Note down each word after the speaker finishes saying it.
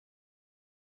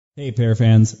Hey, Pair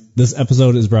fans. This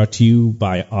episode is brought to you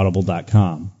by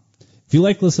Audible.com. If you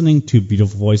like listening to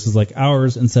beautiful voices like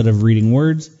ours instead of reading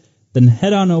words, then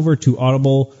head on over to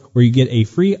Audible, where you get a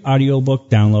free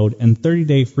audiobook download and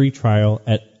 30-day free trial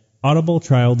at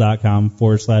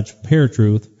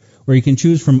audibletrial.com/paratruth, where you can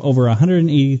choose from over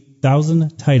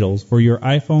 180,000 titles for your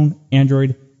iPhone,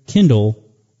 Android, Kindle,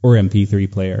 or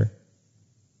MP3 player.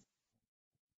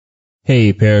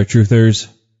 Hey, Paratruthers.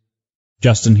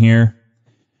 Justin here.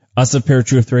 Us at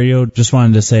Paratruth Radio just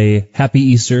wanted to say Happy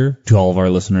Easter to all of our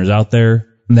listeners out there,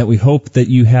 and that we hope that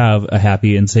you have a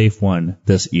happy and safe one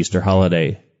this Easter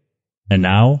holiday. And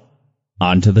now,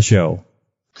 on to the show.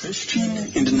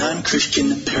 Christian and non-Christian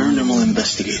paranormal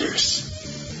investigators.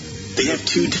 They have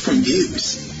two different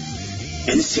views,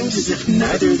 and it seems as if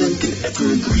neither of them can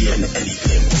ever agree on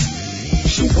anything.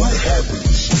 So what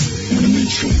happens when a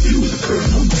mainstream view of the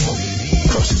paranormal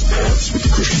crosses paths with the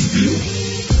Christian view?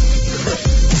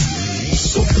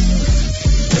 Something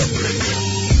epic.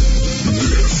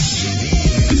 This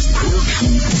is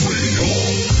Paratruth Radio.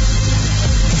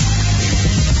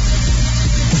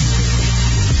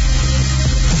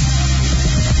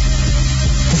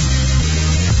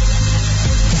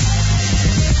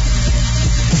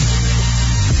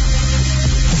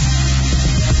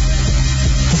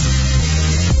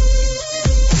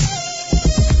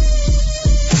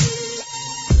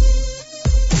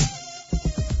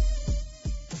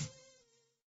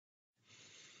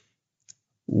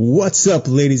 What's up,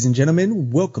 ladies and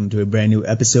gentlemen? Welcome to a brand new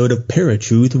episode of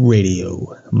Paratruth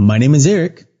Radio. My name is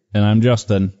Eric. And I'm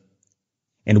Justin.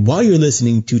 And while you're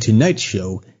listening to tonight's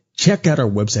show, check out our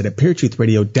website at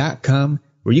paratruthradio.com,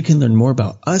 where you can learn more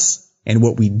about us and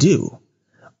what we do.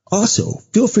 Also,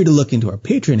 feel free to look into our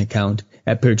Patreon account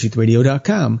at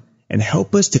paratruthradio.com and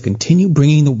help us to continue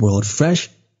bringing the world fresh,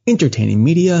 entertaining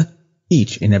media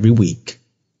each and every week.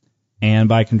 And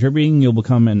by contributing, you'll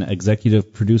become an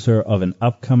executive producer of an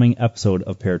upcoming episode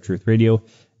of Paratruth Radio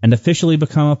and officially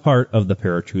become a part of the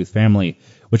Paratruth family,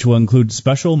 which will include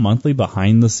special monthly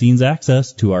behind-the-scenes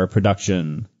access to our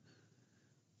production.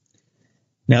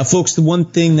 Now, folks, the one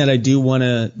thing that I do want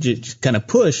to just kind of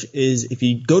push is if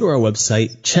you go to our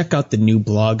website, check out the new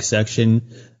blog section.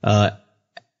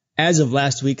 As of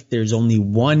last week, there's only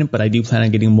one, but I do plan on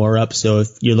getting more up. So if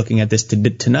you're looking at this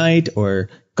tonight or a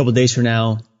couple of days from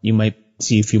now, you might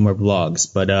see a few more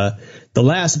blogs. But the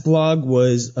last blog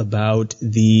was about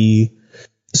the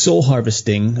soul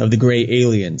harvesting of the gray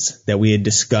aliens that we had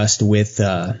discussed with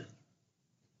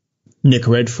Nick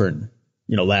Redfern,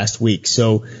 last week.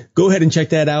 So go ahead and check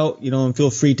that out, and feel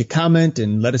free to comment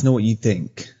and let us know what you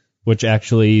think. Which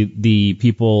actually the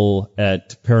people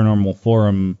at Paranormal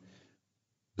Forum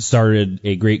started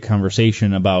a great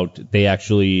conversation about. They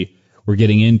actually were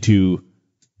getting into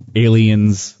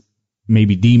aliens,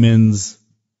 maybe demons,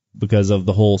 because of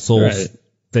the whole soul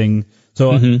thing.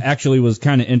 So actually was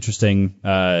kind of interesting.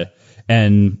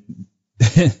 And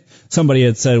somebody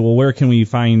had said, well, where can we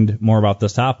find more about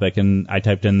this topic? And I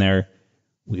typed in there,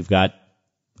 we've got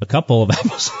a couple of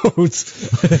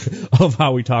episodes of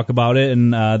how we talk about it.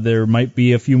 And there might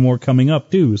be a few more coming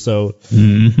up too. So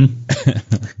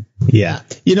yeah.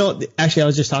 Actually, I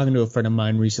was just talking to a friend of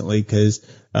mine recently because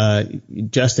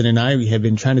Justin and I, we have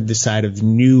been trying to decide of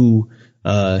new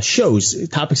shows,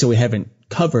 topics that we haven't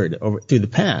covered through the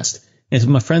past. And so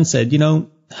my friend said,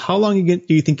 how long do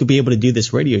you think you'll be able to do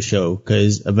this radio show?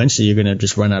 Because eventually you're going to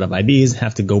just run out of ideas and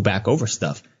have to go back over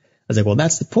stuff. I was like, well,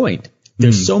 that's the point.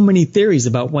 There's so many theories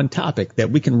about one topic that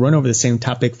we can run over the same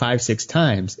topic 5-6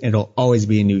 times and it'll always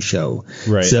be a new show.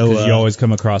 Right. So because you always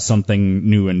come across something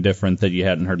new and different that you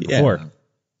hadn't heard before. Yeah.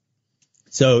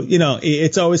 So,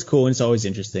 it's always cool and it's always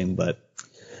interesting. But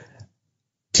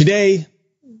today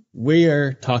we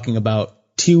are talking about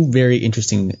two very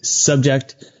interesting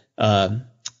subjects.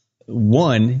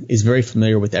 One is very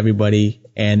familiar with everybody,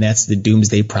 and that's the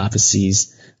Doomsday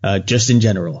prophecies, just in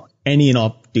general. Any and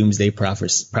all Doomsday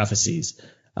prophecies.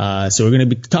 So we're going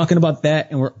to be talking about that,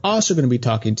 and we're also going to be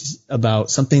talking about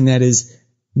something that is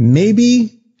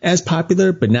maybe as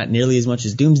popular, but not nearly as much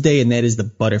as Doomsday, and that is the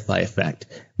butterfly effect.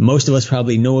 Most of us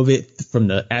probably know of it from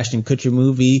the Ashton Kutcher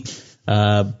movie,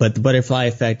 but the butterfly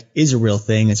effect is a real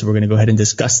thing, and so we're going to go ahead and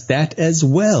discuss that as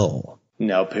well.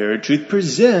 Now Paratruth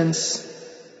presents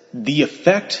The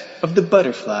Effect of the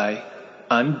Butterfly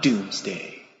on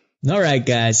Doomsday. All right,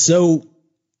 guys, so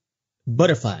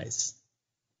butterflies.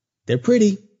 They're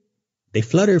pretty. They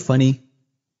flutter funny.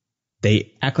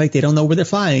 They act like they don't know where they're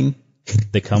flying.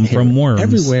 They come from worms.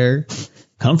 Everywhere.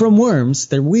 Come from worms.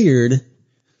 They're weird.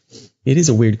 It is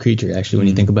a weird creature, actually, when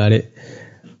you think about it.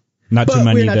 Not too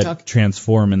many that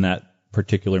transform in that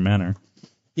particular manner.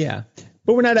 Yeah.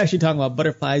 But we're not actually talking about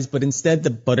butterflies, but instead the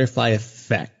butterfly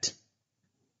effect.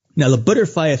 Now, the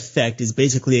butterfly effect is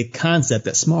basically a concept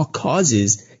that small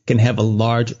causes can have a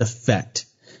large effect.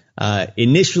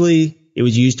 Initially, it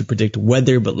was used to predict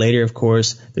weather, but later, of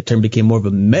course, the term became more of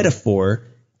a metaphor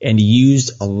and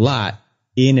used a lot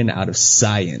in and out of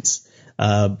science.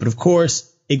 But of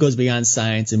course, it goes beyond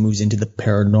science and moves into the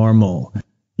paranormal.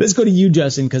 Let's go to you,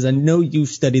 Justin, because I know you've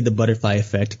studied the butterfly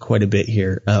effect quite a bit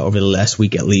here over the last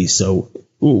week at least. So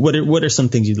what are some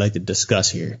things you'd like to discuss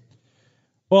here?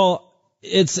 Well,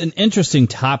 it's an interesting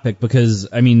topic because,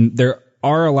 I mean, there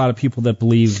are a lot of people that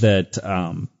believe that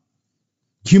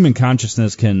human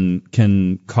consciousness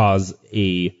can cause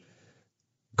an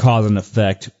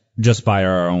effect just by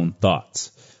our own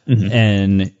thoughts. Mm-hmm.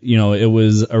 And, you know, it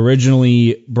was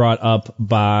originally brought up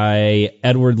by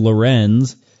Edward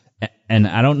Lorenz, and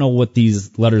I don't know what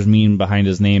these letters mean behind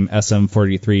his name,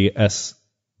 SM43,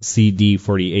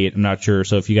 SCD48. I'm not sure.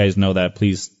 So if you guys know that,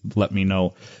 please let me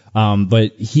know.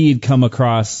 But he had come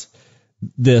across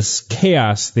this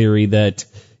chaos theory that,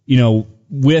 you know,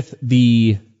 with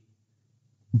the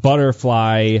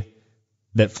butterfly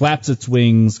that flaps its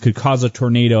wings could cause a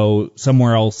tornado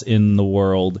somewhere else in the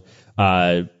world,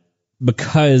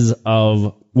 because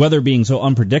of weather being so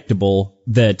unpredictable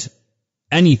that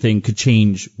anything could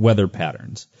change weather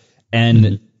patterns.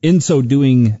 And in so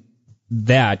doing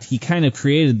that, he kind of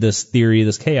created this theory,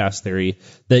 this chaos theory,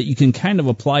 that you can kind of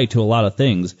apply to a lot of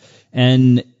things.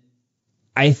 And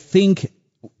I think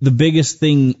the biggest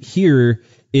thing here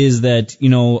is that, you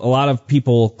know, a lot of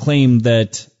people claim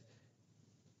that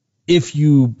if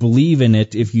you believe in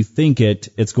it, if you think it,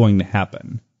 it's going to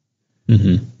happen.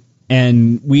 Mm-hmm.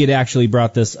 And we had actually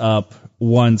brought this up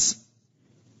once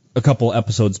a couple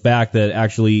episodes back, that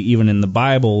actually even in the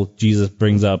Bible, Jesus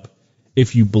brings up,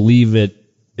 if you believe it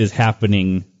is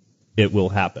happening, it will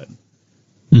happen.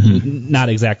 Mm-hmm. Not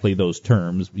exactly those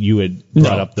terms. You had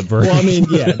brought up the verse. Well, I mean,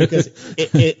 yeah, because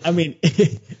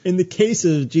in the case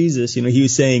of Jesus, you know, he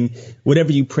was saying,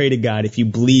 whatever you pray to God, if you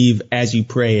believe as you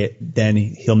pray it, then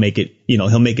he'll make it, you know,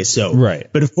 he'll make it so. Right.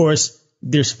 But of course,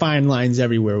 there's fine lines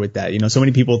everywhere with that. You know, so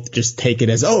many people just take it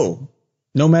as, oh,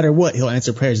 no matter what, he'll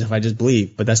answer prayers if I just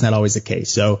believe. But that's not always the case.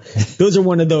 So those are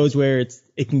one of those where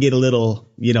it can get a little,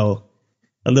 you know,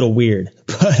 a little weird.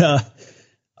 But,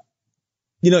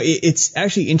 you know, it's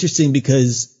actually interesting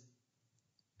because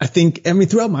I think, I mean,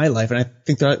 throughout my life, and I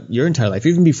think throughout your entire life,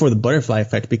 even before the butterfly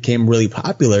effect became really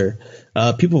popular,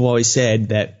 people have always said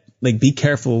that, like, be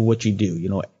careful what you do. You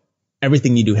know,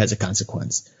 everything you do has a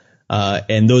consequence.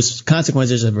 And those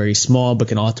consequences are very small, but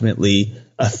can ultimately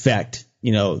affect,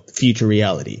 you know, future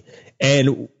reality.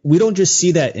 And we don't just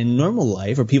see that in normal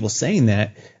life or people saying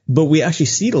that, but we actually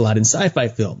see it a lot in sci-fi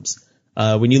films.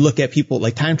 When you look at people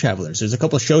like time travelers, there's a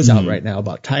couple of shows out right now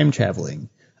about time traveling.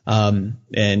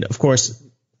 And of course,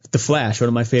 The Flash, one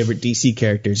of my favorite DC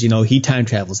characters, you know, he time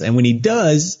travels. And when he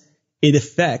does, it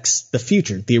affects the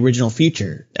future, the original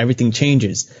future. Everything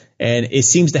changes. And it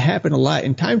seems to happen a lot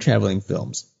in time traveling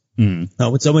films.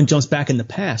 When someone jumps back in the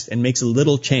past and makes a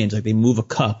little change, like they move a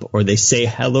cup or they say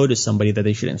hello to somebody that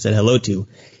they shouldn't have said hello to,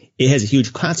 it has a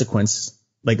huge consequence,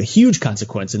 like a huge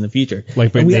consequence in the future.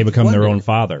 Like they become their own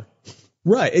father.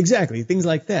 Right, exactly. Things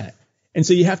like that. And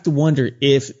so you have to wonder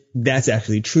if that's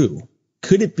actually true.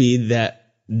 Could it be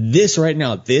that this right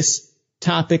now, this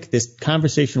topic, this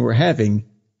conversation we're having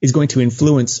is going to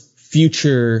influence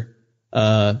future,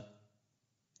 the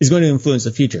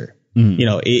future? Mm-hmm. You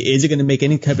know, is it going to make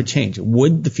any type of change?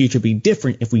 Would the future be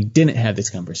different if we didn't have this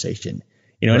conversation?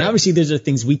 You know, and obviously there's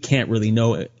things we can't really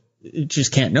know.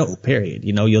 Just can't know, period.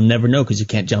 You know, you'll never know because you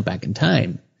can't jump back in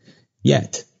time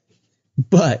yet.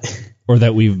 But. Or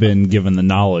that we've been given the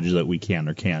knowledge that we can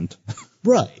or can't.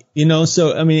 Right. You know,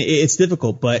 so, I mean, it's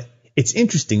difficult, but it's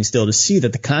interesting still to see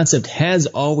that the concept has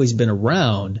always been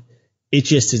around. It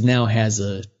just now has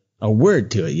a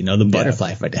word to it. You know, the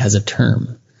butterfly effect has a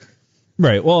term.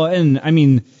 Right. Well, and I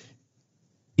mean,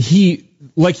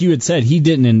 like you had said, he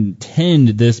didn't intend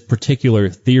this particular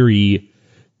theory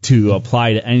to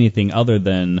apply to anything other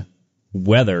than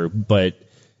weather, but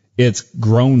it's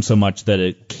grown so much that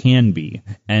it can be.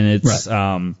 And it's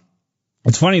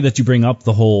funny that you bring up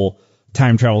the whole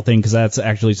time travel thing, because that's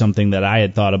actually something that I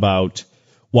had thought about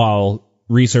while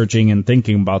researching and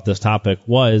thinking about this topic.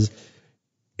 Was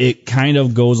it kind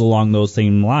of goes along those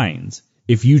same lines.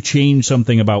 If you change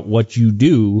something about what you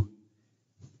do,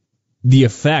 the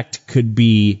effect could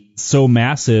be so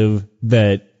massive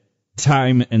that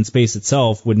time and space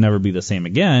itself would never be the same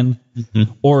again,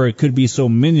 or it could be so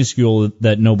minuscule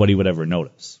that nobody would ever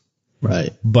notice.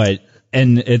 Right.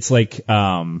 And it's like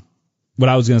what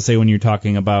I was going to say when you're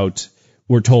talking about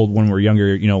we're told when we're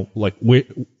younger, like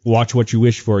watch what you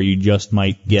wish for, you just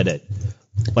might get it.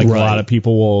 Like a lot of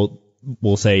people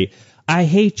will say, I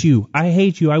hate you,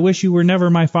 I wish you were never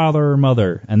my father or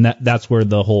mother. And that's where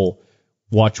the whole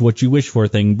watch what you wish for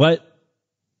thing. But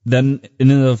then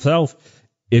in and of itself,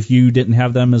 if you didn't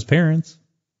have them as parents,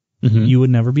 you would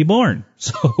never be born.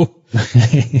 So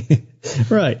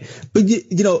right.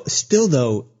 But still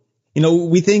though,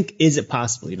 we think, is it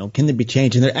possible? Can there be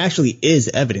change? And there actually is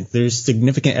evidence. There's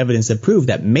significant evidence that prove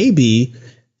that maybe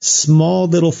small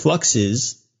little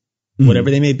fluxes,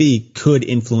 whatever they may be, could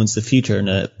influence the future in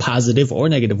a positive or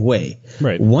negative way.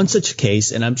 Right. One such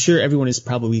case, and I'm sure everyone has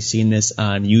probably seen this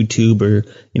on YouTube or,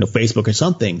 Facebook or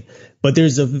something, but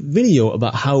there's a video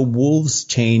about how wolves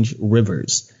change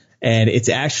rivers. And it's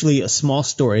actually a small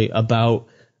story about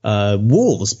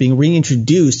wolves being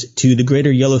reintroduced to the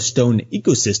greater Yellowstone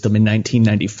ecosystem in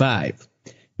 1995.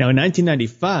 Now, in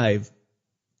 1995,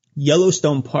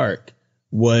 Yellowstone Park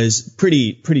was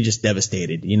pretty just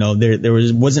devastated.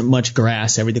 There wasn't much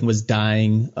grass. Everything was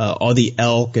dying. All the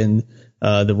elk and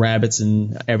the rabbits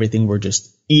and everything were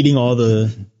just eating all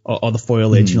the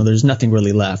foliage. There's nothing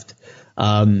really left.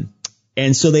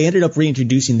 And so they ended up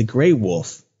reintroducing the gray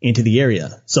wolf into the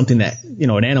area, something that,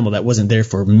 an animal that wasn't there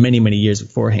for many, many years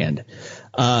beforehand.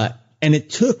 And it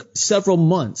took several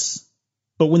months,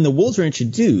 but when the wolves were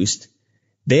introduced,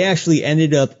 they actually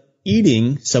ended up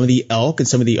eating some of the elk and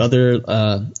some of the other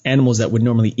animals that would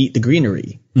normally eat the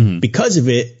greenery. Because of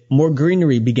it, more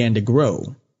greenery began to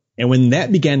grow. And when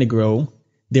that began to grow,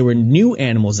 there were new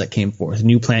animals that came forth,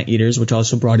 new plant eaters, which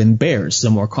also brought in bears,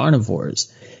 some more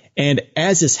carnivores. And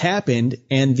as this happened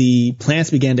and the plants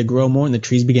began to grow more and the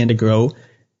trees began to grow,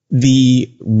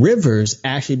 the rivers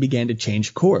actually began to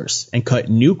change course and cut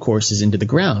new courses into the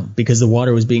ground because the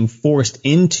water was being forced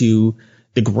into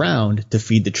the ground to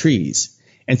feed the trees.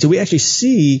 And so we actually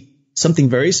see something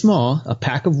very small, a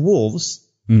pack of wolves,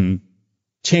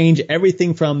 change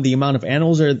everything from the amount of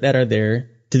animals that are there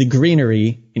to the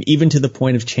greenery and even to the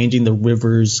point of changing the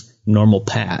river's normal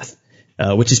path,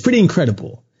 which is pretty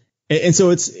incredible. And so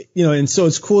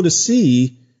it's cool to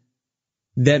see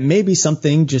that maybe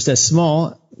something just as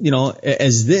small,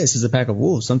 as this is a pack of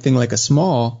wolves, something like a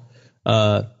small,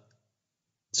 so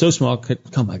small could,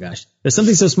 oh my gosh, that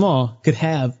something so small could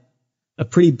have a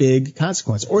pretty big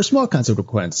consequence or a small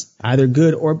consequence, either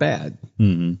good or bad.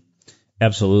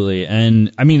 Absolutely.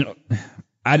 And I mean,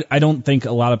 I don't think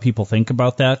a lot of people think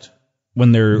about that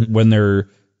when they're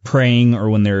praying or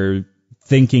when they're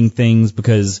thinking things,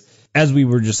 because as we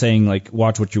were just saying, like,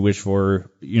 watch what you wish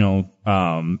for,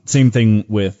 same thing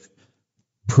with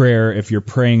prayer. If you're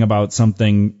praying about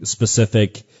something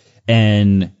specific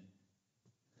and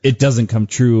it doesn't come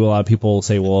true, a lot of people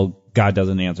say, well, God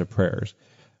doesn't answer prayers.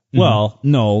 Well,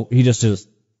 no, he just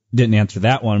didn't answer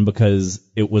that one because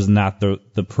it was not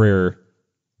the prayer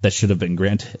that should have been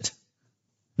granted.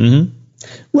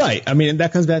 Right. I mean,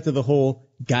 that comes back to the whole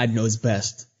God knows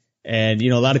best. And,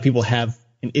 a lot of people have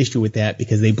an issue with that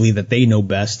because they believe that they know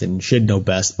best and should know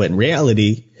best. But in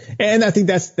reality, and I think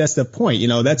that's the point,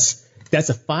 that's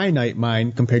a finite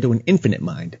mind compared to an infinite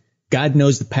mind. God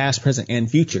knows the past, present, and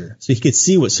future. So he could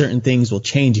see what certain things will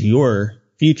change your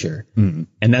future. And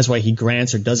that's why he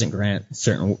grants or doesn't grant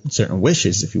certain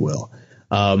wishes, if you will.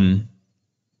 And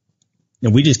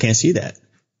we just can't see that.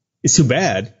 It's too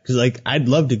bad because, like, I'd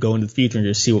love to go into the future and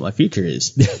just see what my future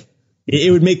is.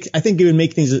 I think it would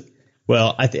make things,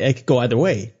 well, I could go either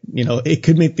way. It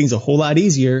could make things a whole lot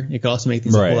easier. It could also make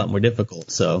things a whole lot more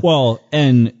difficult. So, well,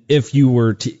 and if you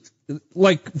were to,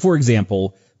 like, for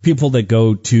example, people that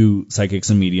go to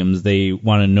psychics and mediums, they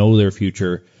want to know their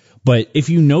future. But if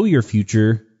you know your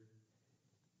future,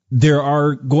 there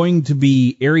are going to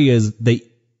be areas that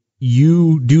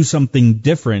you do something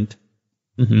different,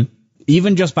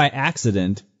 even just by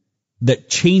accident, that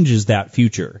changes that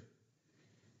future.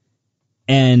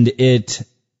 And if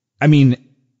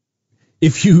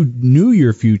you knew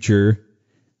your future,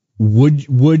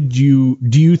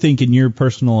 do you think, in your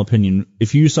personal opinion,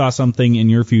 if you saw something in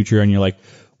your future and you're like,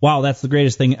 wow, that's the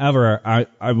greatest thing ever,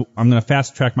 I'm going to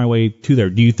fast track my way to there,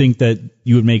 do you think that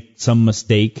you would make some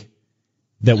mistake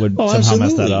that would somehow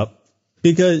mess that up?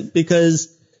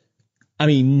 Because I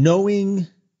mean, knowing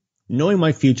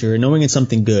my future, knowing it's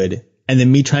something good, and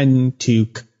then me trying to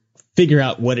figure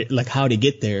out how to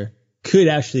get there could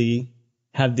actually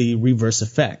have the reverse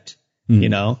effect,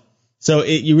 So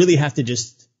you really have to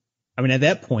just, at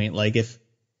that point, like if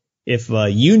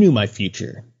you knew my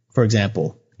future, for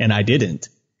example, and I didn't,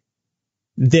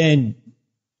 then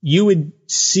you would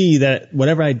see that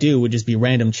whatever I do would just be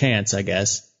random chance, I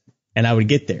guess. and I would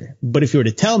get there. But if you were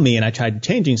to tell me and I tried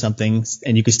changing something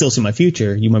and you could still see my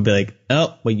future, you might be like,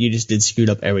 oh, well, you just did screwed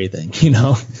up everything, you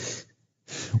know?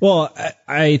 Well,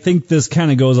 I think this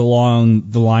kind of goes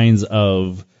along the lines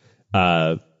of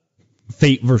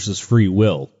fate versus free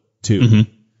will, too.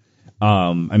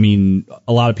 Mm-hmm. I mean,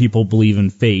 a lot of people believe in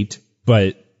fate,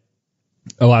 but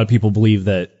a lot of people believe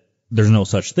that there's no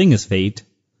such thing as fate.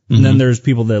 Mm-hmm. And then there's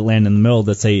people that land in the middle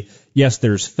that say, yes,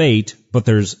 there's fate, but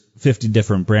there's 50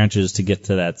 different branches to get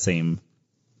to that same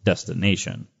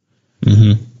destination.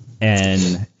 Mm-hmm.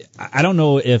 And I don't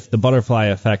know if the butterfly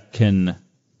effect can...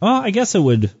 Well, I guess it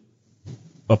would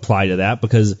apply to that,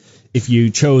 because if you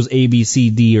chose A, B, C,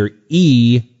 D, or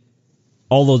E,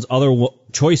 all those other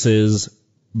choices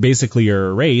basically are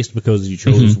erased because you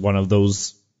chose one of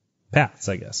those paths,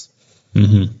 I guess.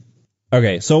 Mm-hmm.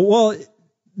 Okay, so,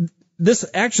 this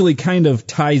actually kind of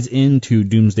ties into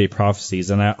Doomsday Prophecies,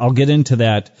 and I'll get into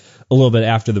that a little bit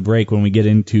after the break when we get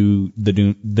into the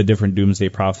different Doomsday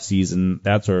Prophecies and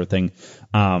that sort of thing.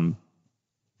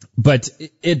 But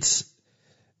it's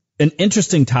an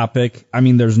interesting topic. I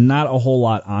mean, there's not a whole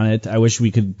lot on it. I wish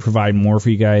we could provide more for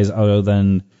you guys other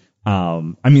than,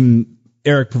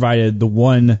 Eric provided the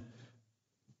one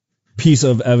piece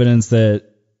of evidence that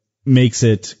makes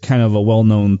it kind of a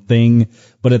well-known thing,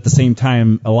 but at the same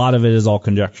time, a lot of it is all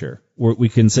conjecture. We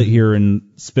can sit here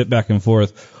and spit back and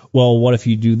forth. Well, what if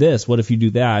you do this? What if you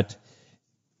do that?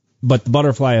 But the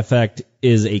butterfly effect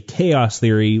is a chaos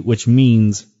theory, which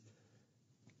means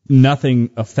nothing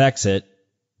affects it.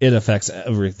 It affects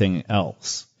everything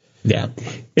else. Yeah.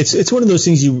 It's one of those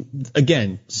things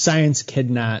science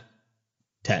cannot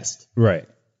test. Right.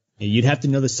 You'd have to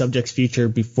know the subject's future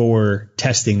before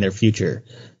testing their future.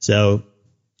 So,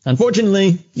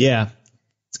 unfortunately, yeah,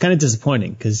 it's kind of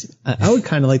disappointing because I would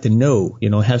kind of like to know,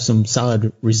 have some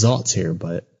solid results here,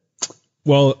 but.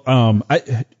 Well,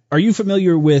 are you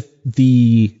familiar with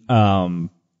the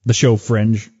show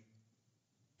Fringe?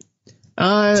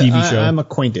 TV show? I'm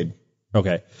acquainted.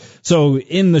 Okay. So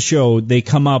in the show, they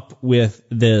come up with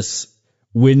this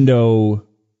window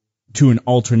to an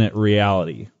alternate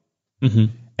reality. Mm-hmm.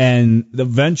 And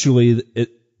eventually it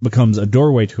becomes a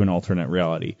doorway to an alternate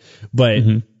reality. But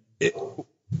it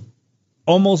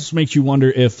almost makes you wonder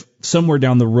if somewhere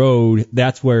down the road,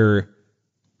 that's where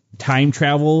time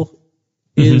travel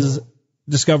is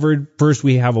discovered. First,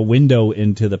 we have a window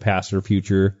into the past or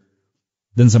future.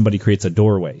 Then somebody creates a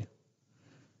doorway.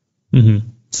 Mm-hmm.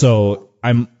 So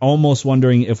I'm almost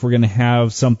wondering if we're going to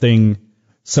have something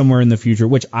somewhere in the future,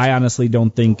 which I honestly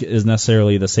don't think is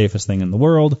necessarily the safest thing in the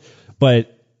world,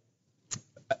 but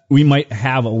we might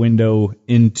have a window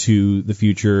into the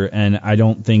future, and I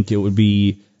don't think it would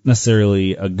be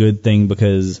necessarily a good thing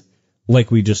because,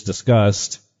 like we just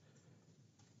discussed,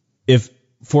 if,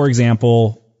 for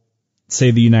example,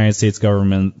 say the United States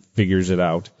government figures it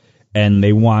out and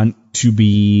they want to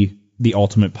be the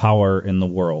ultimate power in the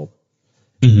world,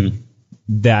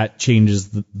 that changes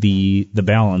the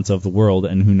balance of the world,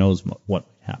 and who knows what will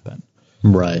happen.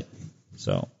 Right.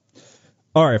 So,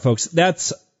 all right, folks,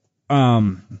 that's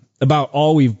about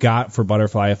all we've got for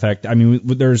butterfly effect. I mean,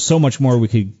 there's so much more we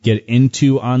could get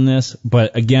into on this,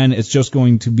 but again, it's just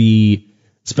going to be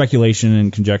speculation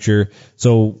and conjecture.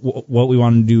 So what we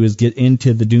want to do is get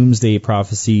into the Doomsday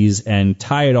Prophecies and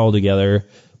tie it all together.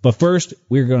 But first,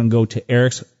 we're going to go to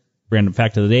Eric's Random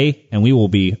Fact of the Day, and we will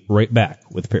be right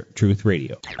back with Truth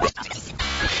Radio.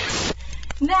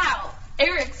 Now,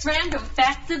 Eric's Random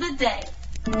Fact of the Day.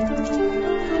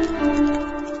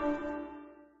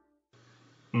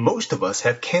 Most of us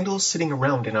have candles sitting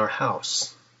around in our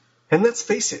house. And let's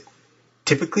face it,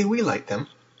 typically we light them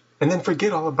and then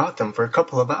forget all about them for a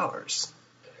couple of hours.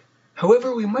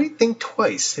 However, we might think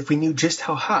twice if we knew just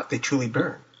how hot they truly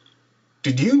burn.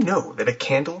 Did you know that a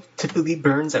candle typically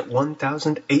burns at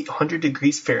 1,800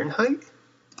 degrees Fahrenheit?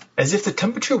 As if the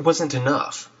temperature wasn't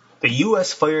enough, the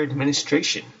U.S. Fire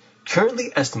Administration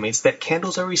currently estimates that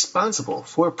candles are responsible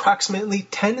for approximately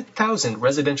 10,000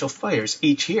 residential fires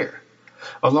each year,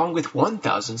 along with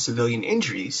 1,000 civilian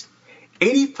injuries,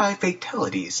 85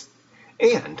 fatalities,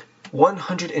 and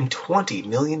 $120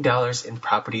 million in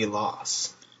property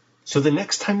loss. So the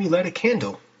next time you light a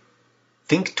candle,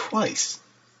 think twice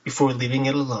before leaving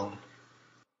it alone.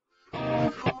 This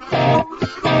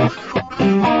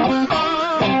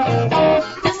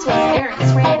was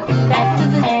Eric's Random Fact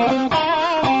of the Day.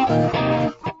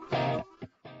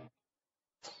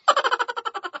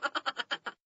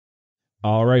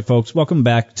 All right, folks, welcome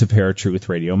back to Paratruth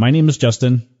Radio. My name is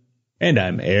Justin. And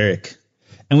I'm Eric.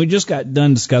 And we just got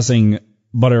done discussing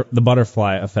the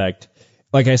butterfly effect.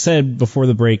 Like I said before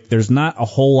the break, there's not a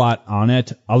whole lot on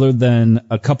it other than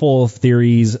a couple of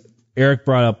theories Eric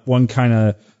brought up one kind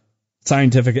of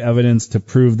scientific evidence to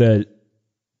prove that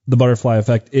the butterfly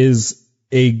effect is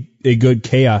a good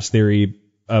chaos theory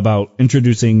about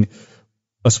introducing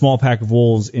a small pack of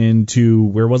wolves into,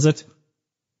 where was it?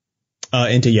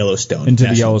 Into Yellowstone. Into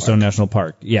the Yellowstone National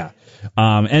Park, yeah.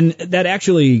 And that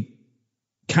actually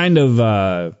kind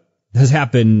of has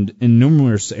happened in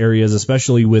numerous areas,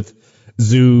 especially with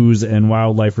zoos and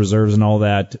wildlife reserves and all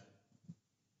that.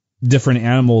 Different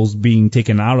animals being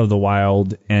taken out of the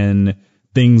wild and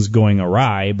things going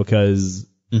awry because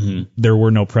there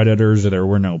were no predators or there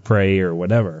were no prey or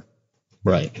whatever.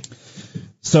 Right.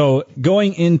 So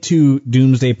going into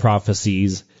Doomsday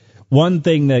Prophecies, one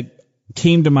thing that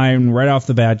came to mind right off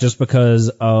the bat, just because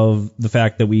of the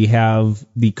fact that we have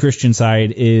the Christian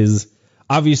side, is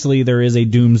obviously there is a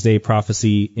Doomsday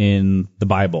Prophecy in the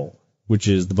Bible, which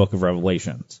is the book of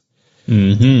Revelations.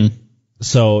 Mm-hmm.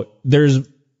 So there's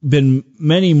been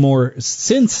many more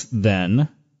since then.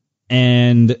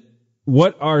 And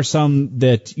what are some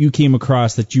that you came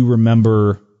across that you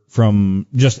remember from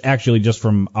just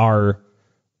from our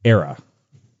era?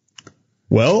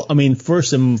 Well, I mean,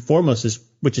 first and foremost,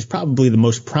 which is probably the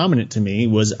most prominent to me,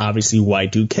 was obviously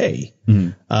Y2K.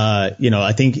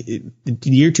 I think the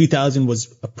year 2000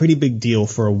 was a pretty big deal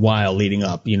for a while leading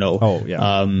up, Oh,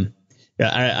 yeah.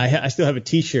 I still have a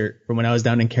T-shirt from when I was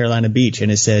down in Carolina Beach,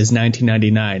 and it says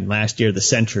 1999, last year of the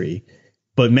century.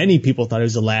 But many people thought it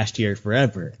was the last year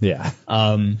forever. Yeah.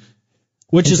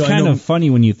 Which is kind of funny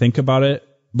when you think about it,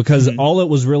 because all it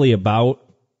was really about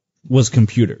was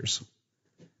computers.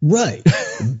 Right.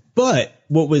 But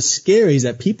what was scary is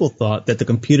that people thought that the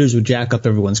computers would jack up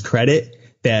everyone's credit,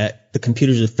 that the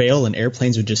computers would fail and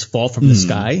airplanes would just fall from the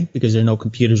sky because there are no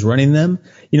computers running them,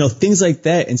 things like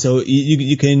that. And so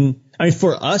you can, I mean,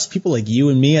 for us, people like you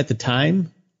and me at the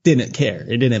time didn't care.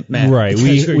 It didn't matter. Right.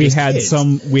 We had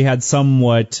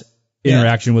somewhat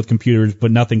interaction with computers, but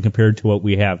nothing compared to what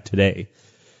we have today.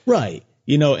 Right.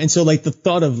 And so like the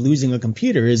thought of losing a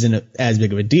computer isn't as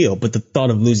big of a deal, but the thought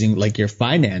of losing like your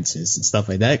finances and stuff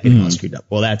like that getting all screwed up,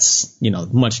 well, that's,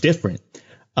 much different.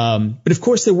 But of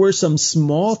course there were some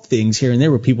small things here and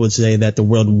there where people would say that the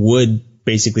world would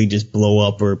basically just blow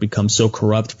up or become so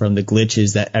corrupt from the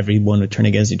glitches that everyone would turn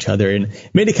against each other, and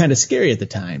it made it kind of scary at the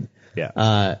time.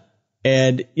 Yeah.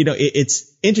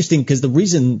 It's interesting because the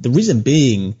reason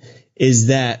being is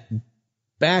that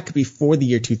back before the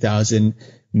year 2000,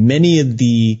 many of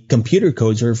the computer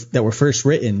codes that were first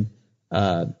written,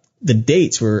 the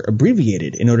dates were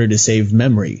abbreviated in order to save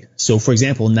memory. So, for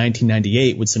example,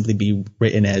 1998 would simply be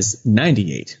written as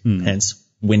 98, hence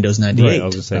Windows 98. Right, I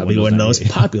was gonna say probably Windows one of those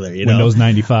 98. popular, Windows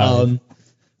 95.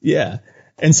 Yeah.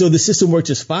 And so the system worked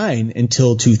just fine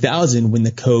until 2000 when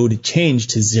the code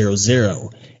changed to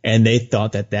 00. And they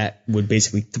thought that would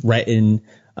basically threaten,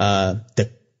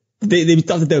 they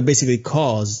thought that would basically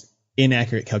cause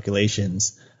inaccurate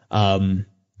calculations.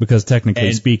 Because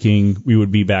technically speaking, we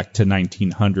would be back to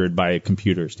 1900 by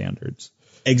computer standards.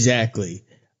 Exactly.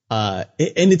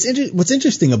 And what's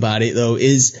interesting about it though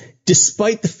is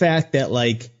despite the fact that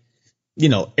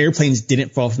airplanes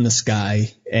didn't fall from the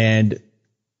sky and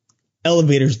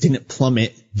elevators didn't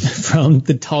plummet from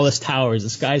the tallest towers, the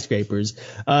skyscrapers,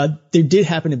 there did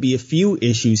happen to be a few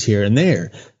issues here and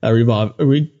there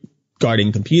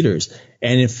regarding computers.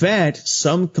 And in fact,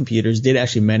 some computers did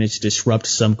actually manage to disrupt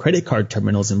some credit card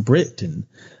terminals in Britain,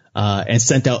 and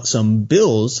sent out some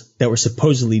bills that were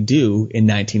supposedly due in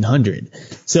 1900.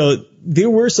 So there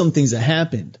were some things that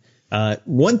happened.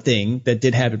 One thing that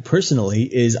did happen personally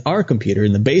is our computer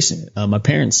in the basement, my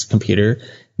parents' computer.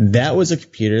 That was a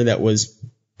computer that was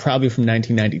probably from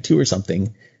 1992 or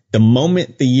something. The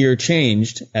moment the year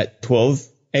changed at 12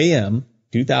 a.m.,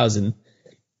 2000,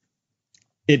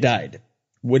 it died.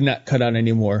 Would not cut out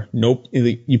anymore. Nope.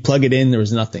 You plug it in, there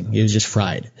was nothing. It was just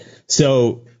fried.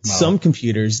 So some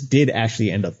computers did actually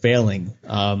end up failing.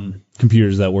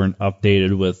 Computers that weren't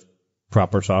updated with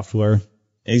proper software.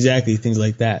 Exactly. Things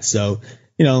like that. So,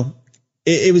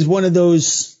 it was one of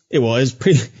those, it was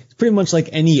pretty much like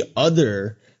any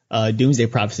other Doomsday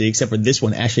Prophecy, except for this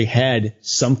one actually had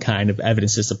some kind of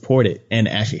evidence to support it and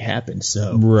actually happened.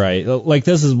 So right. Like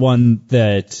this is one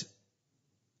that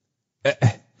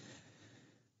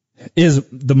is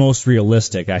the most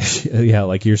realistic,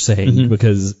 like you're saying,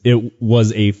 because it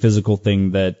was a physical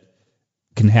thing that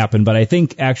can happen. But I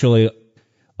think actually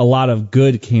a lot of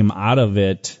good came out of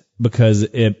it because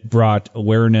it brought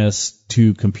awareness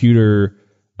to computer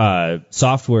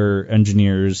software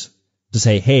engineers to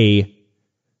say, hey,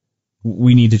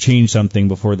 we need to change something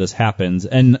before this happens.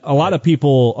 And a lot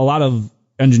of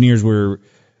engineers were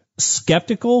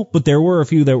skeptical, but there were a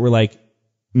few that were like,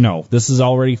 no, this is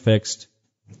already fixed.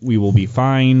 We will be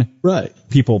fine. Right.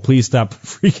 People, please stop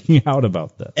freaking out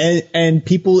about this. And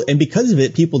because of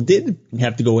it, people did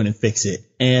have to go in and fix it.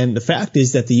 And the fact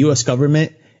is that the U.S.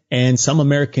 government and some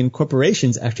American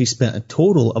corporations actually spent a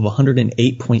total of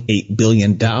 $108.8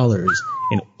 billion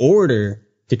in order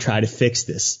to try to fix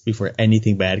this before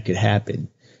anything bad could happen.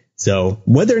 So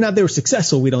whether or not they were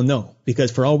successful, we don't know,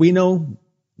 because for all we know,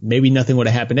 maybe nothing would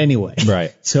have happened anyway.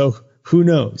 Right. So who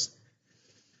knows?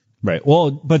 Right. Well,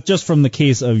 but just from the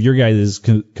case of your guys'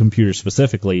 computer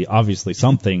specifically, obviously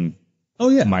something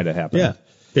might have happened. Yeah.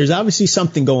 There's obviously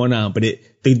something going on, but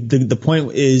the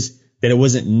point is that it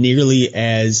wasn't nearly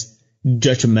as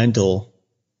judgmental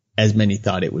as many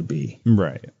thought it would be.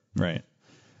 Right. Right.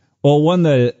 Well, one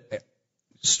that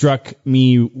struck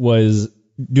me was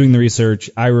doing the research.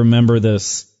 I remember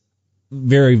this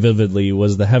very vividly,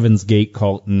 was the Heaven's Gate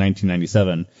cult in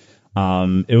 1997.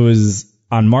 It was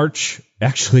on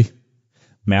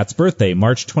Matt's birthday,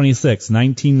 March 26,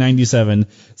 1997,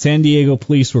 San Diego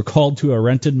police were called to a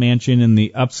rented mansion in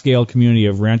the upscale community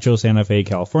of Rancho Santa Fe,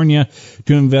 California,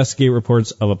 to investigate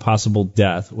reports of a possible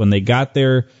death. When they got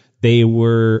there, they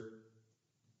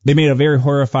made a very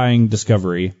horrifying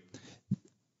discovery.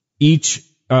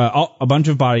 A bunch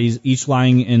of bodies, each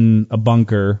lying in a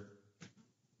bunker,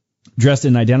 dressed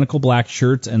in identical black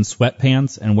shirts and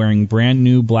sweatpants and wearing brand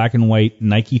new black and white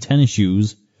Nike tennis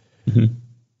shoes. Mm-hmm.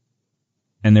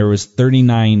 And there was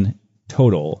 39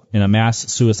 total in a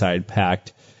mass suicide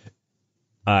pact,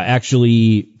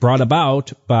 actually brought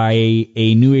about by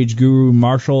a New Age guru,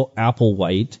 Marshall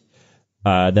Applewhite,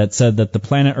 that said that the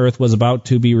planet Earth was about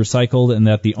to be recycled and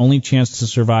that the only chance to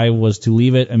survive was to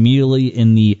leave it immediately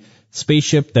in the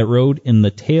spaceship that rode in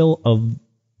the tail of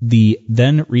the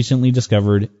then recently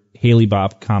discovered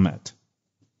Hale-Bopp comet.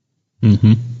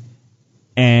 Mm-hmm.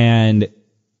 And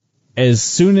as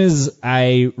soon as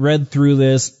I read through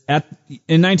this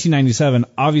in 1997,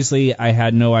 obviously I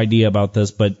had no idea about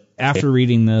this, but after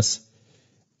reading this,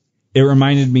 it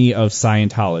reminded me of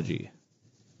Scientology.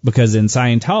 Because in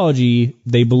Scientology,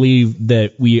 they believe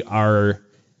that we are,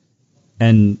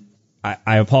 and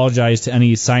I apologize to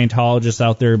any Scientologists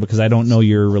out there because I don't know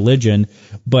your religion,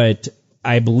 but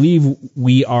I believe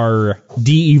we are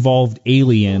de-evolved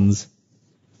aliens,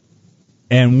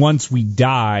 and once we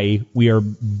die, we are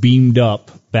beamed up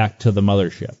back to the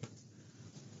mothership.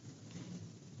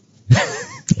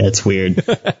 That's weird.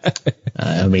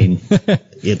 I mean,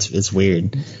 it's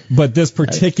weird. But this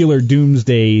particular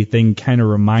Doomsday thing kind of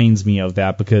reminds me of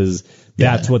that, because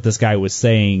that's what this guy was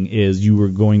saying, is you were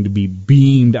going to be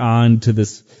beamed onto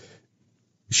this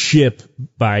ship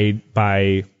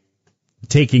by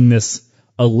taking this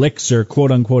elixir,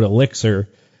 quote unquote elixir,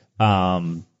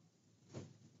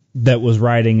 that was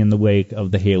riding in the wake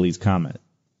of the Halley's Comet.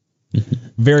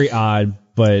 Very odd,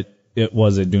 but it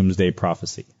was a doomsday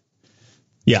prophecy.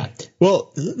 Yeah.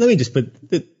 Well, let me just put,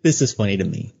 this is funny to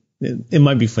me. It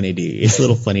might be funny to you. It's a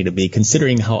little funny to me,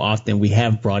 considering how often we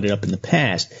have brought it up in the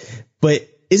past. But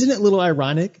isn't it a little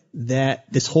ironic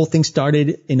that this whole thing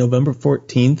started in November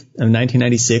 14th of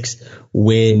 1996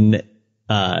 when,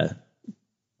 what's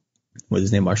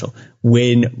his name, Marshall?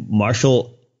 When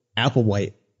Marshall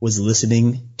Applewhite was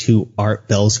listening to Art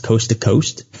Bell's Coast to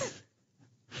Coast.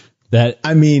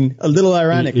 I mean, a little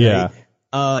ironic, yeah.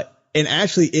 Right? And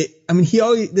actually,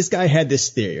 this guy had this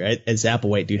theory, right? As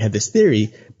Applewhite dude had this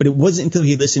theory, but it wasn't until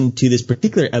he listened to this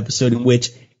particular episode in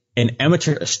which an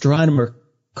amateur astronomer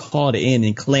called in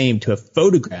and claimed to have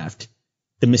photographed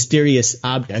the mysterious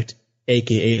object,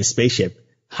 aka a spaceship,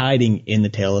 hiding in the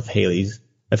tail of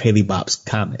Hale-Bopp's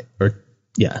comet.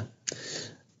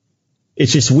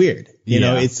 It's just weird. You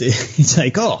know, it's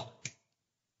like, oh,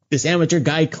 this amateur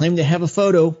guy claimed to have a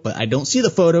photo, but I don't see the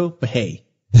photo, but hey,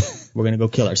 we're going to go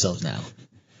kill ourselves now.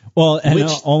 Well, and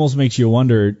it almost makes you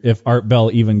wonder if Art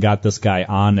Bell even got this guy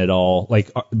on at all,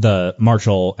 like the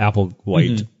Marshall Applewhite.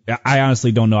 Mm-hmm. I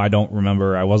honestly don't know. I don't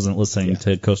remember. I wasn't listening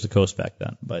to Coast to Coast back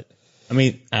then, but I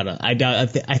mean, I don't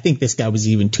know. I think this guy was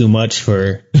even too much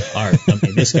for Art. I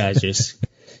mean, this guy's just,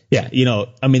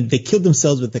 they killed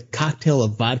themselves with a cocktail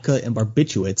of vodka and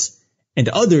barbiturates, and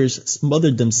others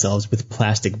smothered themselves with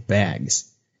plastic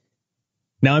bags.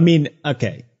 Now, I mean,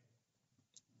 okay,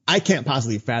 I can't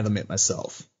possibly fathom it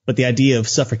myself, but the idea of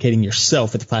suffocating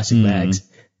yourself with plastic bags.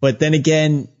 But then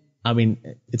again, I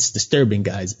mean, it's disturbing,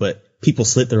 guys, but people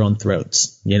slit their own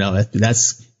throats. You know,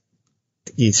 let's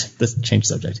change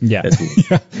subject. Yeah.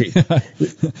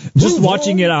 Just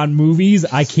watching it on movies,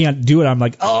 I can't do it. I'm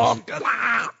like, oh,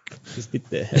 just get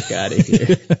the heck out of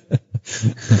here.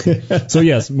 So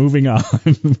yes, moving on.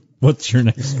 What's your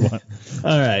next one?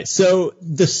 All right. So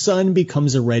the sun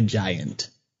becomes a red giant.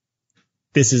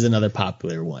 This is another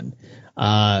popular one.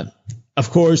 Of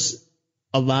course,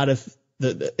 a lot of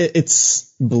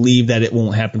it's believed that it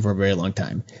won't happen for a very long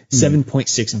time,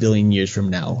 7.6 billion years from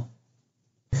now.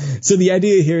 So the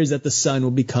idea here is that the sun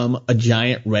will become a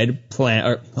giant red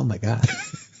planet. Oh my God.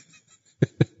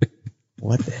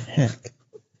 What the heck?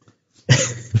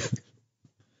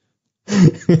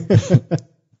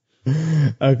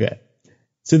 Okay.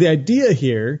 So the idea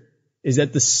here is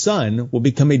that the sun will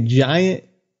become a giant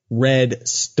red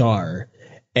star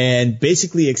and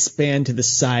basically expand to the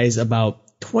size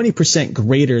about 20%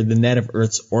 greater than that of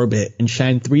Earth's orbit and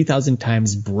shine 3,000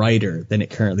 times brighter than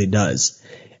it currently does.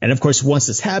 And of course, once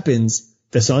this happens,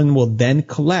 the sun will then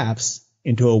collapse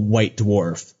into a white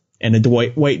dwarf. And a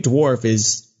white dwarf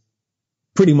is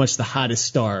pretty much the hottest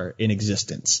star in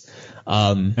existence.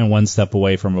 And one step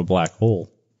away from a black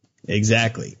hole.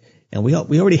 Exactly. And we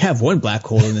already have one black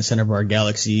hole in the center of our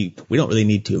galaxy. We don't really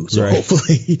need two. So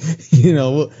hopefully,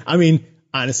 I mean,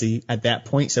 honestly, at that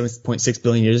point, 7.6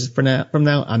 billion years from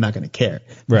now, I'm not going to care.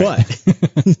 Right.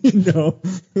 But,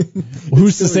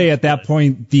 who's to say at that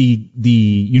point the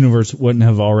universe wouldn't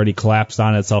have already collapsed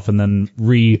on itself and then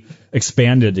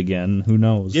re-expanded again? Who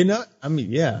knows? I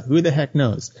mean, yeah, who the heck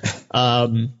knows?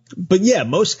 But yeah,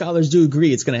 most scholars do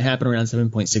agree it's going to happen around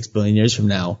 7.6 billion years from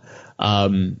now.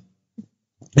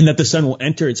 And that the sun will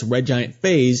enter its red giant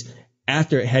phase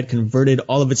after it had converted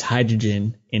all of its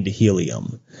hydrogen into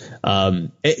helium.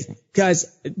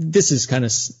 Guys, this is kind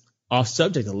of off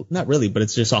subject, not really, but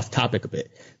it's just off topic a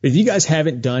bit. But if you guys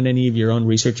haven't done any of your own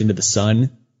research into the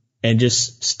sun and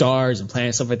just stars and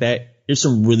planets, stuff like that, there's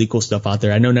some really cool stuff out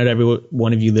there. I know not every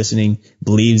one of you listening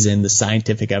believes in the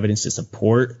scientific evidence to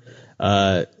support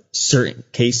certain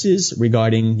cases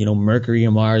regarding, Mercury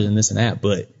and Mars and this and that,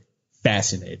 but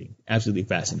fascinating, absolutely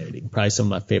fascinating. Probably some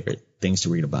of my favorite things to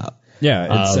read about.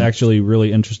 Yeah, it's actually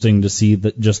really interesting to see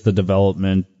just the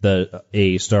development that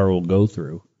a star will go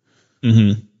through.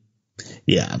 Mm-hmm.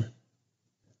 Yeah.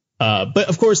 But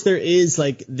of course there is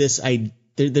there's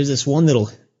this one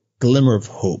little glimmer of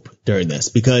hope during this,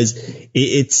 because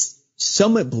it's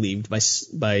somewhat believed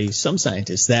by some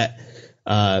scientists that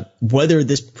whether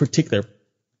this particular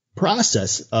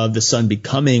process of the sun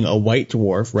becoming a white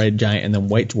dwarf, red giant, and then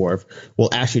white dwarf will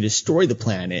actually destroy the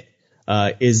planet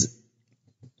is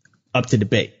up to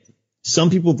debate. Some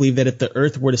people believe that if the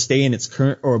Earth were to stay in its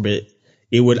current orbit,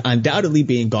 it would undoubtedly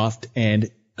be engulfed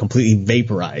and completely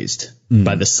vaporized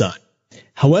by the sun.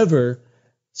 However,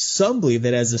 some believe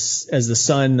that as the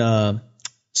sun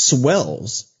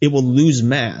swells, it will lose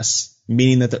mass,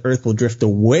 meaning that the Earth will drift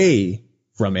away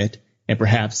from it and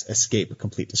perhaps escape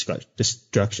complete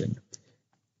destruction.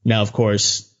 Now, of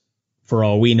course, for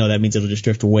all we know, that means it'll just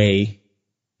drift away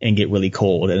and get really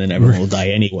cold, and then everyone will die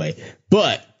anyway.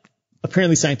 But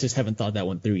apparently scientists haven't thought that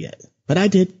one through yet. But I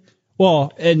did.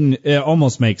 Well, and it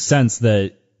almost makes sense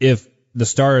that if the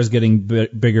star is getting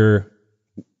bigger,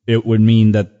 it would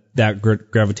mean that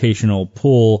gravitational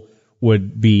pull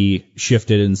would be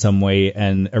shifted in some way,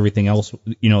 and everything else,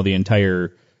 the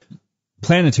entire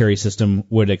planetary system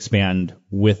would expand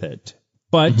with it.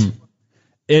 But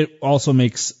it also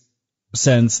makes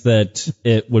sense that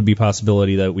it would be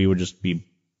possibility that we would just be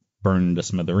burned to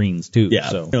smithereens too. Yeah.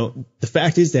 So the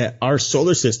fact is that our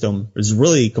solar system is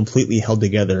really completely held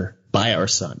together by our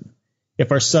sun.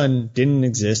 If our sun didn't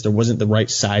exist or wasn't the right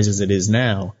size as it is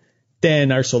now,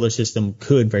 then our solar system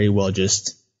could very well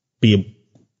just be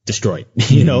destroyed.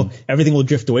 Everything will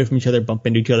drift away from each other, bump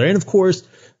into each other. And of course,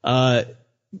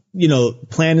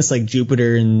 planets like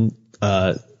Jupiter and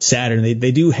Saturn,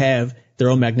 they do have their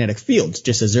own magnetic fields,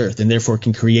 just as Earth, and therefore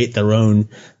can create their own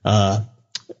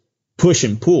push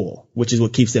and pull, which is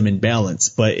what keeps them in balance.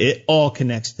 But it all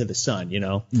connects to the sun,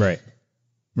 Right.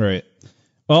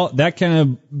 Well, that kind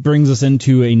of brings us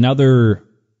into another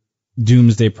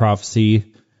doomsday prophecy.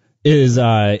 Is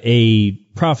a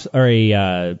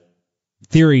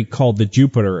theory called the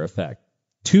Jupiter effect.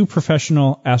 Two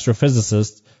professional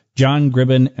astrophysicists, John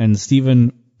Gribben and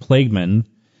Stephen Plageman,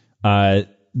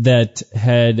 that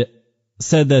had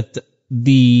said that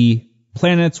the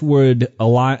planets would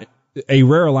align, a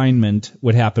rare alignment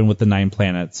would happen with the 9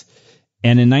 planets,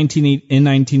 and in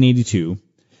 1982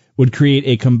 would create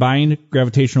a combined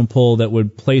gravitational pull that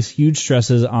would place huge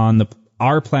stresses on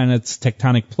our planet's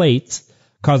tectonic plates,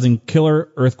 causing killer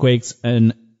earthquakes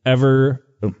and ever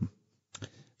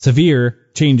severe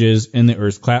changes in the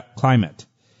Earth's climate.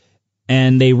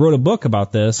 And they wrote a book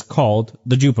about this called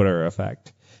The Jupiter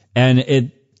Effect. And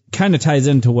it kind of ties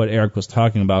into what Eric was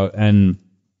talking about. And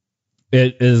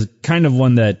it is kind of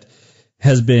one that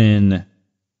has been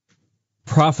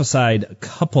prophesied a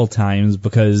couple times,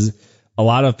 because a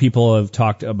lot of people have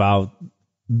talked about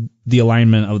the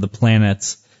alignment of the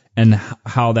planets and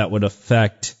how that would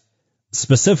affect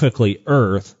specifically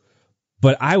Earth.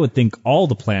 But I would think all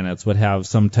the planets would have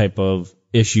some type of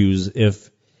issues if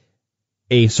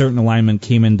a certain alignment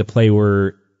came into play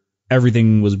where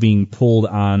everything was being pulled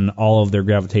on all of their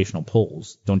gravitational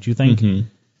pulls. Don't you think? Mm-hmm.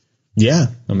 Yeah,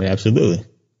 I mean, absolutely.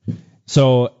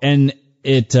 So, and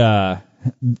it, at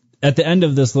the end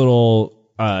of this little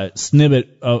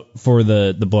snippet for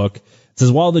the book, it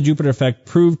says, while the Jupiter effect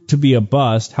proved to be a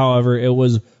bust, however, it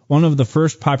was one of the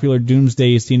first popular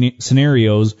doomsday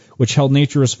scenarios which held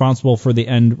nature responsible for the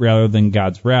end rather than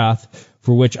God's wrath,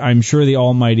 for which I'm sure the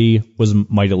Almighty was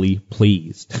mightily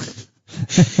pleased.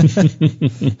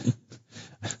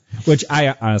 Which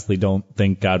I honestly don't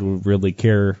think God would really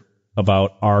care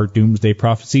about our doomsday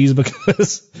prophecies,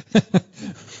 because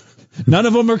none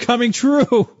of them are coming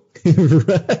true.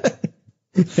 Right.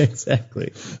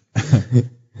 Exactly.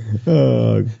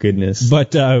 Oh, goodness.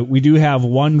 But we do have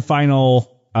one final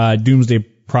doomsday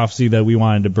prophecy that we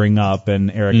wanted to bring up,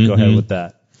 and Eric, go ahead with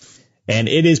that. And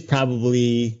it is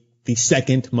probably the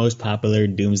second most popular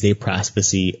doomsday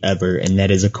prophecy ever, and that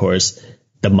is, of course,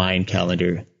 the Mayan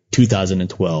calendar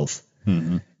 2012.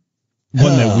 Mm-hmm.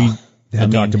 One that we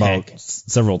have talked about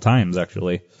several times,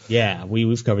 actually. Yeah,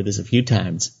 we've covered this a few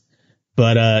times.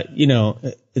 But,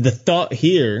 the thought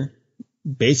here,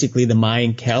 basically the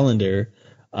Mayan calendar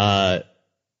had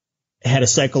a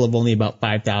cycle of only about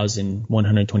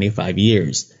 5,125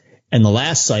 years. And the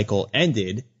last cycle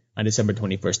ended on December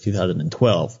 21st,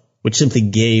 2012, which simply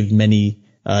gave many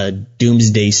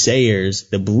doomsday sayers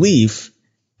the belief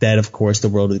that, of course, the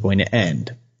world was going to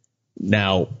end.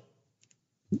 Now,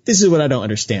 this is what I don't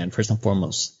understand, first and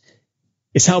foremost.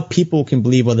 It's how people can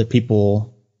believe other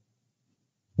people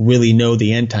really know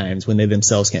the end times when they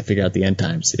themselves can't figure out the end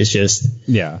times. It's just...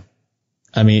 Yeah.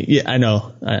 I mean, yeah, I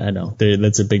know.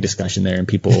 That's a big discussion there, and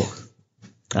people...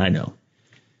 I know.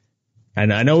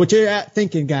 And I know what you're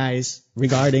thinking, guys,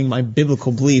 regarding my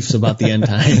biblical beliefs about the end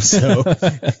times. So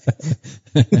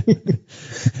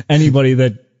anybody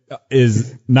that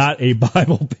is not a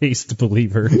Bible-based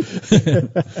believer.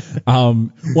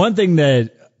 One thing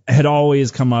that had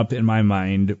always come up in my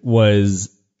mind was,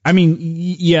 I mean,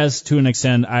 yes, to an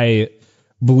extent, I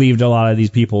believed a lot of these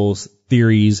people's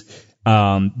theories.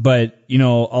 But, a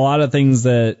lot of things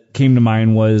that came to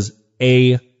mind was,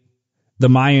 the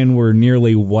Mayan were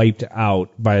nearly wiped out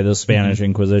by the Spanish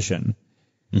Inquisition.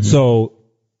 Mm-hmm. So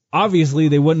obviously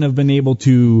they wouldn't have been able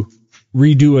to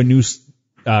redo a new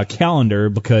calendar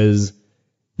because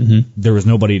there was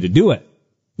nobody to do it.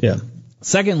 Yeah.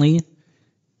 Secondly,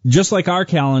 just like our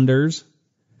calendars,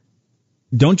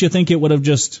 don't you think it would have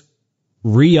just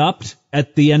re-upped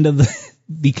at the end of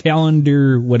the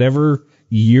calendar, whatever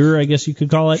year, I guess you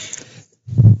could call it?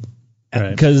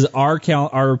 Because our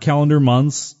calendar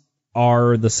months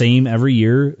are the same every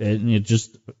year, and it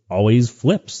just always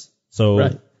flips. So,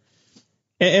 right.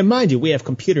 And mind you, we have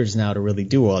computers now to really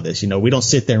do all this. We don't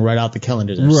sit there and write out the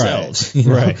calendars ourselves.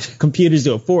 Right. Computers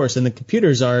do it for us, and the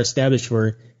computers are established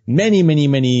for many, many,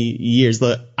 many years.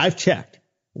 Look, I've checked.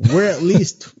 We're at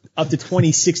least up to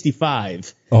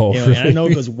 2065. Oh, and I know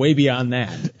it goes way beyond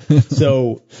that.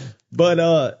 So, but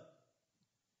on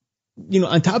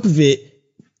top of it,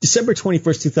 December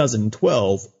 21st,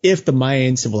 2012, if the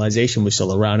Mayan civilization was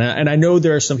still around, and I know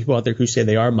there are some people out there who say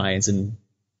they are Mayans, and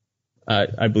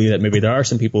I believe that maybe there are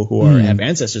some people who have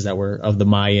ancestors that were of the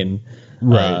Mayan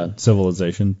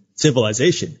civilization.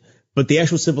 But the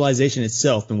actual civilization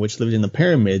itself, in which lived in the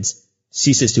pyramids,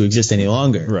 ceases to exist any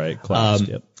longer. Right, collapsed,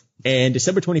 yep. And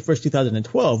December 21st,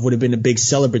 2012 would have been a big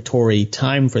celebratory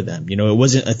time for them. It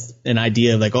wasn't an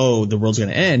idea of like, oh, the world's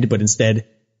going to end, but instead,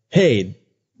 hey,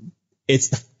 it's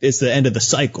the end of the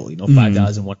cycle,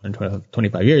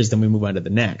 5,125 years, then we move on to the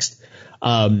next.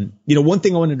 One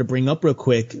thing I wanted to bring up real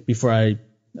quick before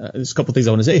there's a couple things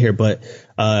I want to say here, but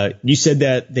you said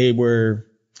that they were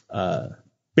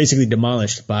basically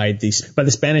demolished by the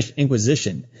Spanish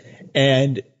Inquisition.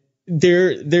 And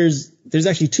there's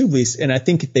actually two beliefs, and I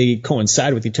think they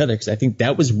coincide with each other, because I think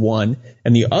that was one,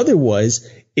 and the other was,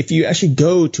 if you actually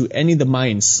go to any of the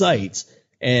Mayan sites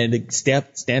and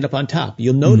stand up on top,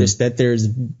 you'll notice that there's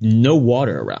no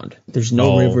water around. There's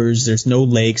no rivers, there's no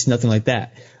lakes, nothing like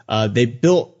that. They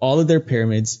built all of their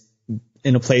pyramids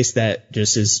in a place that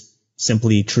just is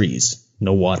simply trees,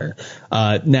 no water.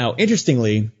 Now,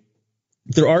 interestingly,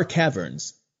 there are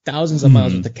caverns, thousands of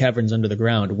miles worth of caverns under the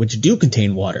ground, which do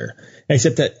contain water,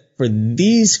 except that for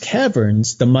these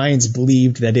caverns, the Mayans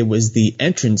believed that it was the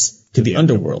entrance to the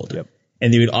underworld. Yep.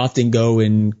 And they would often go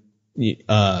and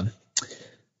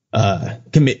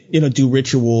commit, do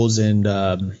rituals and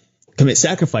commit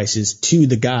sacrifices to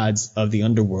the gods of the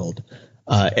underworld.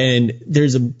 And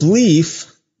there's a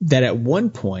belief that at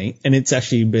one point, and it's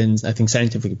actually been, I think,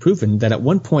 scientifically proven, that at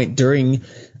one point during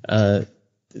the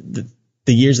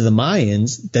years of the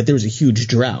Mayans, that there was a huge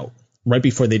drought right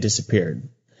before they disappeared.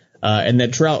 And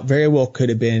that drought very well could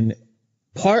have been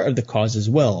part of the cause as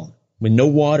well. With no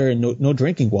water and no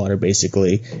drinking water,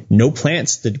 basically, no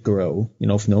plants to grow,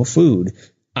 no food,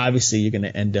 obviously you're going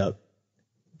to end up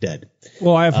dead.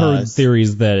 Well, I've heard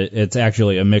theories that it's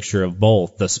actually a mixture of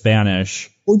both, the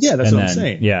Spanish. Well, yeah, that's what I'm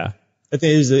saying. Yeah. I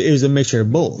think it was a mixture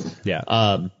of both. Yeah.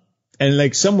 And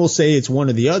like some will say it's one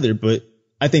or the other, but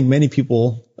I think many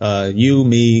people, you,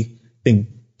 me, I think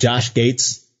Josh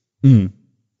Gates, you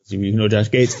know Josh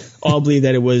Gates, all believe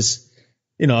that it was,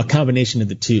 a combination of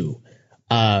the two.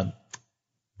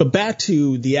 But back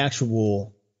to the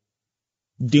actual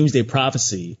Doomsday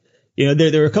prophecy,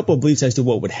 there were a couple of beliefs as to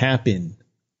what would happen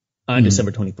on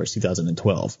December 21st,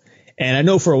 2012. And I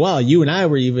know for a while, you and I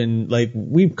were even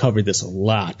we've covered this a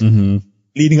lot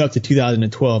leading up to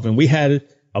 2012. And we had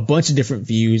a bunch of different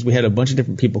views. We had a bunch of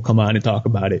different people come on and talk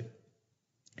about it.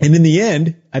 And in the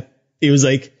end, it was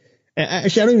actually, I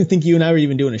don't even think you and I were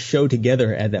even doing a show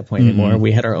together at that point anymore.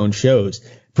 We had our own shows.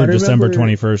 For December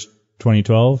 21st,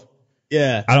 2012?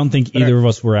 Yeah. I don't think either of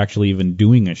us were actually even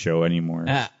doing a show anymore.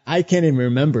 I can't even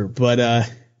remember, but,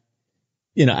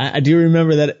 I do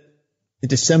remember that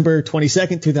December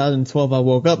 22nd, 2012, I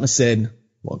woke up and said,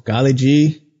 well, golly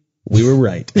gee, we were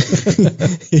right.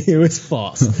 It was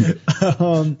false.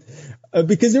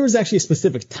 Because there was actually a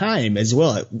specific time as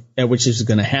well at which this was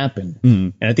going to happen.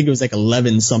 And I think it was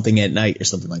 11 something at night or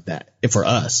something like that for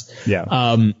us. Yeah.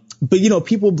 But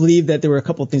people believe that there were a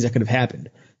couple of things that could have happened.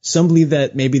 Some believe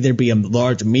that maybe there'd be a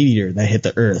large meteor that hit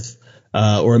the Earth,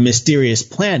 or a mysterious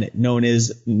planet known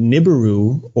as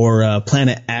Nibiru or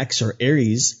Planet X or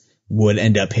Ares would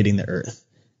end up hitting the Earth,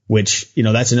 which,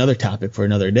 that's another topic for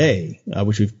another day,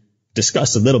 which we've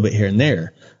discussed a little bit here and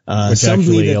there. Which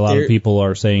actually a lot of people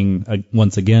are saying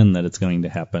once again that it's going to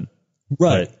happen.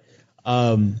 Right.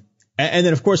 And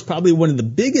then, of course, probably one of the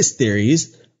biggest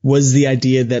theories was the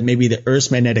idea that maybe the Earth's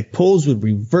magnetic poles would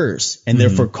reverse and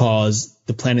therefore cause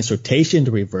the planet's rotation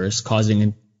to reverse,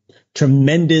 causing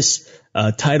tremendous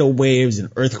tidal waves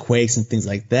and earthquakes and things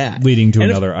like that. Leading to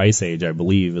another ice age, I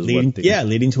believe.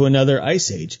 Leading to another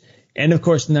ice age. And, of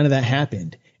course, none of that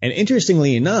happened. And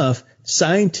interestingly enough,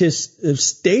 scientists have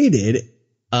stated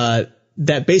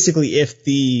that basically if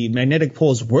the magnetic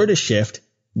poles were to shift,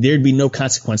 there'd be no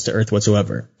consequence to Earth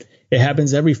whatsoever. It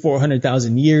happens every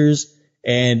 400,000 years,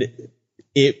 and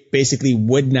it basically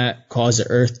would not cause the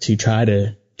Earth to try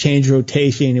to change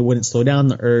rotation. It wouldn't slow down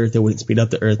the Earth. It wouldn't speed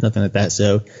up the Earth, nothing like that.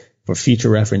 So for future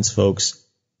reference, folks,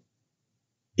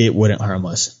 it wouldn't harm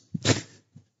us.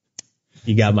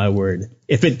 You got my word.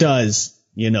 If it does,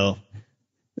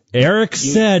 Eric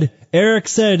said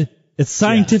it's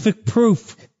scientific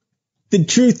proof. The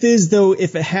truth is, though,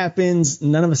 if it happens,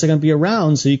 none of us are going to be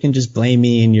around, so you can just blame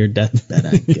me in your deathbed,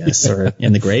 I guess, or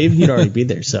in the grave. You'd already be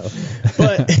there. So,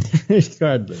 but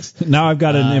regardless. Now I've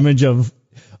got an image of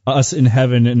us in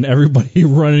heaven and everybody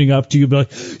running up to you, be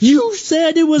like, "You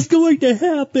said it was going to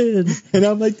happen," and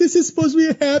I'm like, "This is supposed to be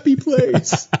a happy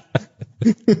place."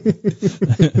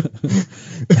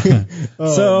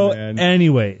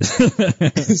 Anyways.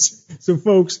 So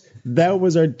folks, that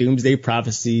was our Doomsday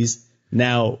prophecies.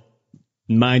 Now,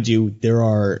 mind you, there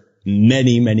are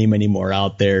many, many, many more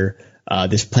out there.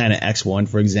 This Planet X one,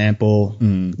 for example,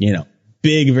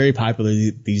 big, very popular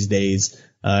these days.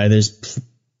 There's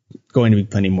going to be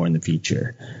plenty more in the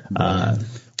future.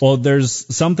 Well,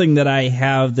 there's something that I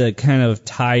have that kind of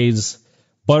ties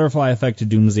butterfly effect to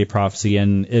Doomsday prophecy,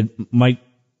 and it might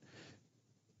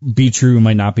be true,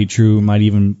 might not be true, might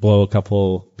even blow a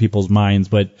couple people's minds.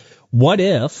 But what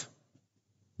if,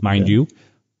 mind you,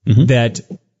 that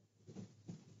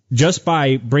just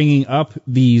by bringing up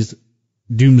these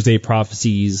Doomsday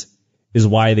prophecies is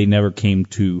why they never came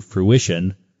to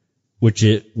fruition, which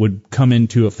it would come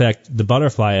into effect, the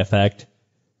butterfly effect,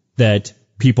 that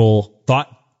people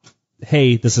thought,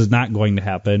 hey, this is not going to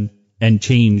happen, and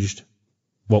changed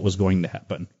what was going to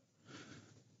happen.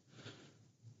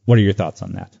 What are your thoughts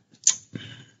on that?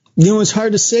 It's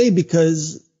hard to say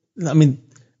because,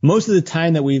 most of the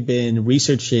time that we've been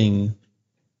researching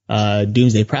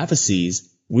Doomsday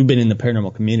prophecies, we've been in the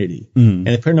paranormal community. And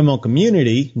the paranormal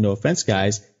community, no offense,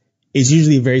 guys, is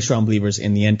usually very strong believers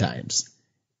in the end times.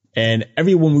 And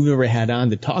everyone we've ever had on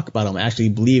to talk about them actually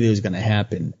believed it was going to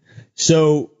happen.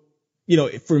 So,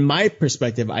 from my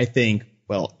perspective, I think,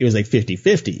 well, it was like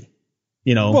 50-50.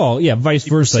 Well, yeah, vice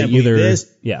versa. Either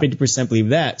this, 50% believe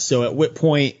that. So at what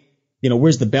point,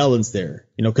 where's the balance there?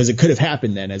 Because it could have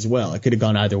happened then as well. It could have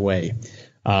gone either way.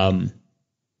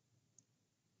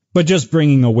 But just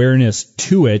bringing awareness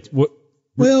to it,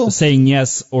 saying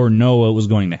yes or no it was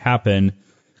going to happen,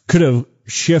 could have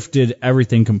shifted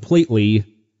everything completely,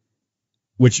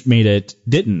 which made it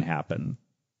didn't happen.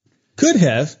 Could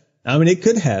have. I mean, it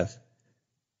could have.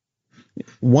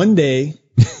 One day,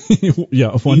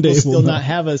 one day we'll still not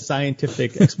have a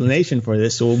scientific explanation for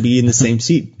this, so we'll be in the same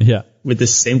seat with the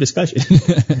same discussion.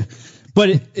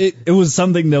 But it was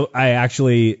something that I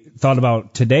actually thought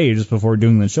about today just before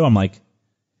doing the show. I'm like,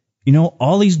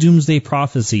 all these doomsday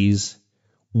prophecies,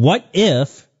 what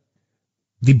if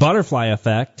the butterfly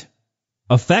effect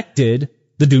affected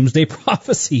the doomsday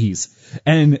prophecies?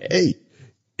 And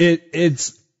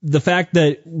it's the fact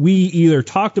that we either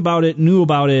talked about it, knew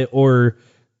about it, or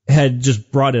had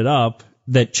just brought it up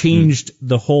that changed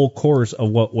the whole course of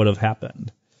what would have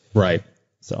happened. Right.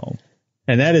 So,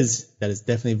 and that is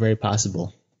definitely very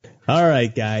possible. All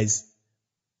right, guys.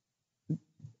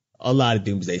 A lot of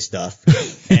doomsday stuff,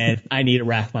 and I need to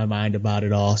wrap my mind about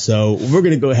it all. So we're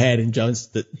going to go ahead and jump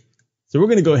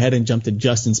to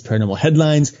Justin's paranormal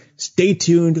headlines. Stay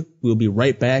tuned. We'll be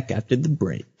right back after the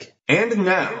break. And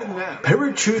now,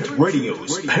 Paratruth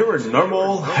Radio's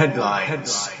Paranormal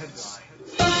Headlines.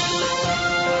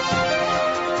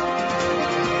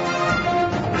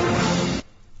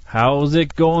 How's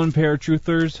it going,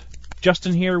 Paratruthers?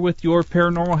 Justin here with your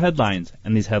paranormal headlines,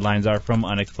 and these headlines are from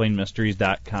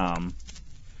unexplainedmysteries.com.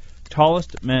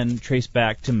 Tallest men traced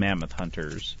back to mammoth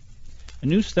hunters. A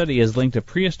new study has linked a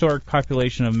prehistoric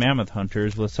population of mammoth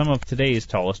hunters with some of today's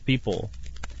tallest people.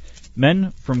 Men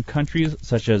from countries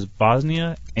such as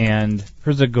Bosnia and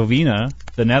Herzegovina,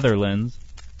 the Netherlands,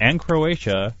 and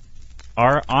Croatia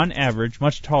are, on average,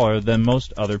 much taller than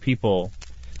most other people,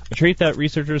 a trait that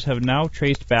researchers have now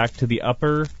traced back to the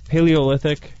Upper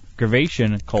Paleolithic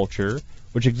Gravation culture,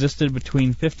 which existed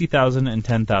between 50,000 and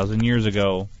 10,000 years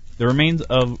ago. The remains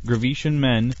of Gravetian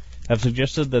men have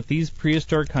suggested that these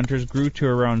prehistoric hunters grew to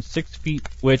around 6 feet,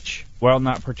 which, while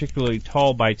not particularly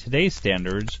tall by today's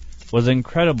standards, was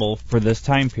incredible for this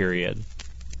time period.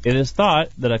 It is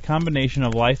thought that a combination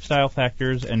of lifestyle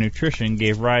factors and nutrition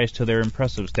gave rise to their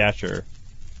impressive stature.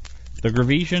 The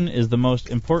Gravetian is the most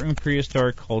important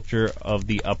prehistoric culture of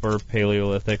the Upper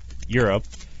Paleolithic Europe,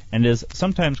 and is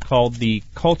sometimes called the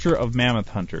culture of mammoth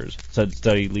hunters, said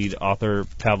study lead author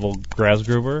Pavel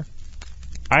Grasgruber.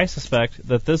 I suspect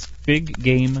that this big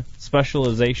game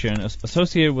specialization is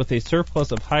associated with a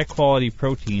surplus of high-quality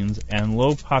proteins and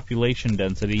low population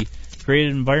density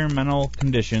created environmental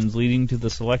conditions leading to the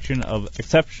selection of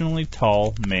exceptionally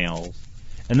tall males.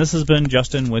 And this has been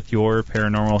Justin with your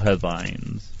Paranormal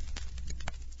Headlines.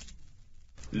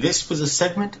 This was a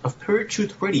segment of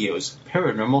Paratruth Radio's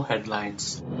Paranormal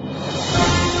Headlines.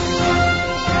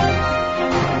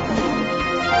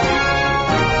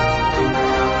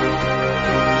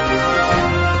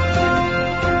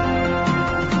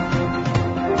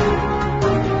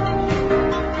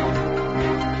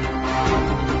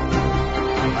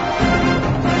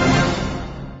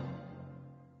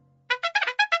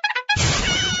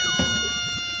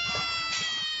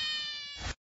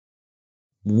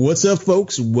 What's up,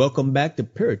 folks? Welcome back to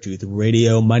Paratruth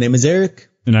Radio. My name is Eric.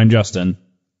 And I'm Justin.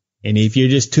 And if you're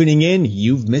just tuning in,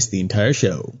 you've missed the entire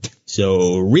show.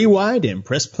 So rewind and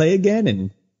press play again,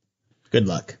 and good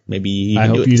luck. Maybe you I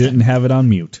hope you didn't have it on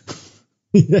mute.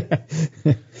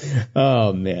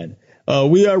 Oh, man.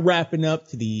 We are wrapping up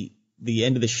to the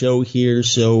end of the show here,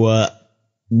 so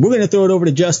we're going to throw it over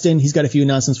to Justin. He's got a few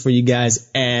announcements for you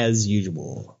guys, as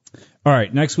usual. All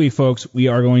right, next week, folks, we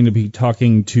are going to be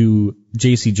talking to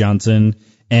J.C. Johnson,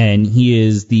 and he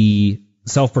is the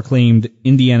self-proclaimed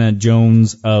Indiana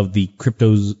Jones of the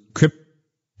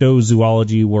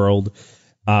cryptozoology world.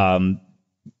 Heard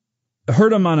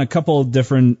him on a couple of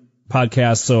different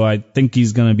podcasts, so I think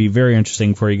he's going to be very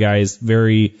interesting for you guys,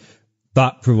 very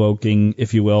thought-provoking,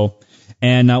 if you will.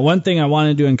 And one thing I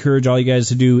wanted to encourage all you guys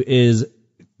to do is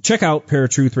check out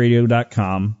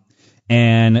paratruthradio.com.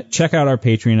 And check out our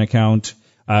Patreon account.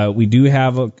 We do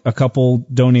have a couple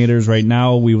donators right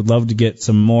now. We would love to get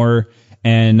some more.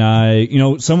 And,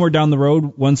 somewhere down the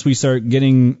road, once we start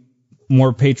getting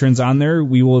more patrons on there,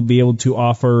 we will be able to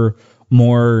offer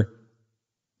more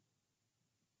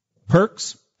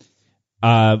perks.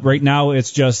 Right now,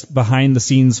 it's just behind the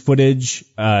scenes footage,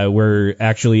 where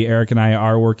actually Eric and I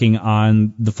are working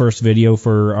on the first video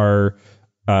for our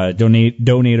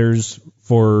donators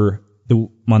for the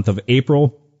month of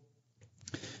April.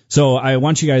 So I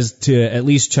want you guys to at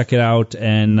least check it out,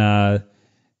 and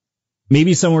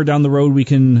maybe somewhere down the road we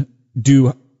can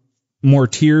do more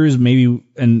tiers. Maybe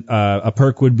a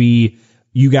perk would be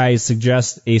you guys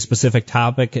suggest a specific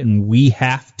topic and we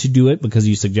have to do it because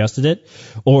you suggested it,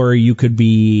 or you could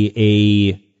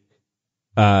be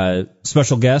a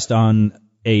special guest on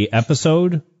a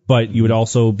episode, but you would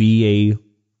also be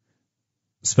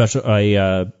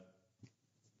a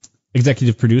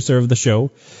executive producer of the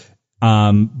show.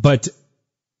 But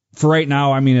for right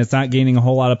now, I mean, it's not gaining a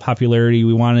whole lot of popularity.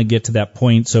 We want to get to that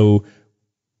point, so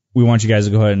we want you guys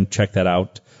to go ahead and check that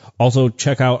out. Also,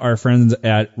 check out our friends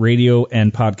at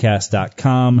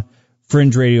radioandpodcast.com,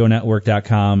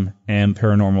 fringeradionetwork.com, and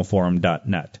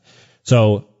paranormalforum.net.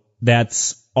 So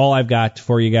that's all I've got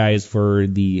for you guys for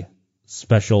the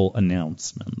special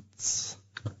announcements.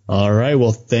 All right.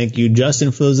 Well, thank you,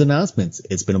 Justin, for those announcements.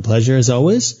 It's been a pleasure as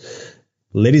always.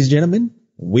 Ladies and gentlemen,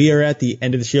 we are at the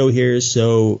end of the show here,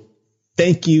 so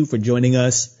thank you for joining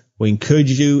us. We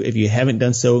encourage you, if you haven't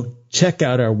done so, check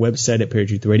out our website at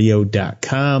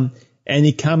paratruthradio.com.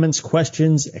 Any comments,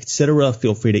 questions, etc.,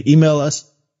 feel free to email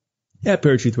us at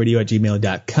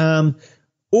paratruthradio@gmail.com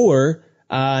or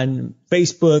on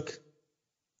Facebook,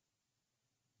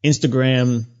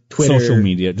 Instagram, Twitter. Social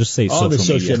media. Just say all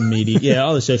social media. Yeah,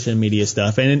 all the social media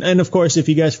stuff. And of course, if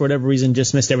you guys, for whatever reason,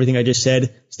 just missed everything I just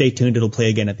said, stay tuned. It'll play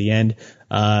again at the end.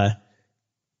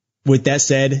 With that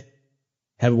said,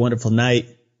 have a wonderful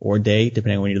night or day,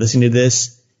 depending on when you're listening to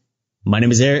this. My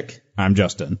name is Eric. I'm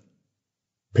Justin.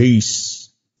 Peace.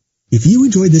 If you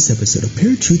enjoyed this episode of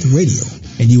Paratruth Radio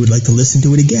and you would like to listen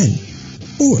to it again,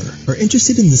 or are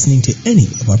interested in listening to any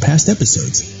of our past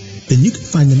episodes, then you can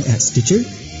find them at Stitcher,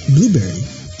 Blueberry,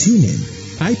 TuneIn,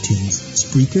 iTunes,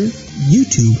 Spreaker,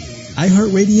 YouTube,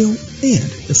 iHeartRadio, and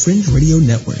the Fringe Radio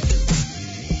Network.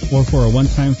 Or for a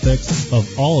one-time fix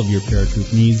of all of your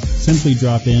Paratruth needs, simply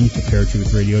drop in to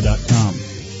paratruthradio.com.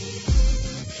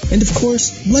 And of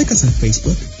course, like us on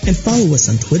Facebook and follow us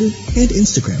on Twitter and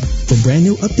Instagram for brand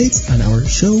new updates on our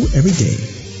show every day.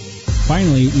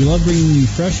 Finally, we love bringing you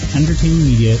fresh, entertaining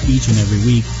media each and every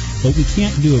week, but we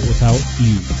can't do it without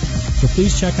you. So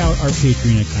please check out our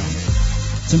Patreon account.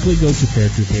 Simply go to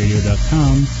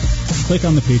paratruthradio.com, click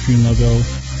on the Patreon logo,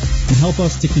 and help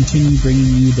us to continue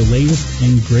bringing you the latest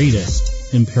and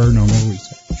greatest in paranormal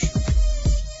research.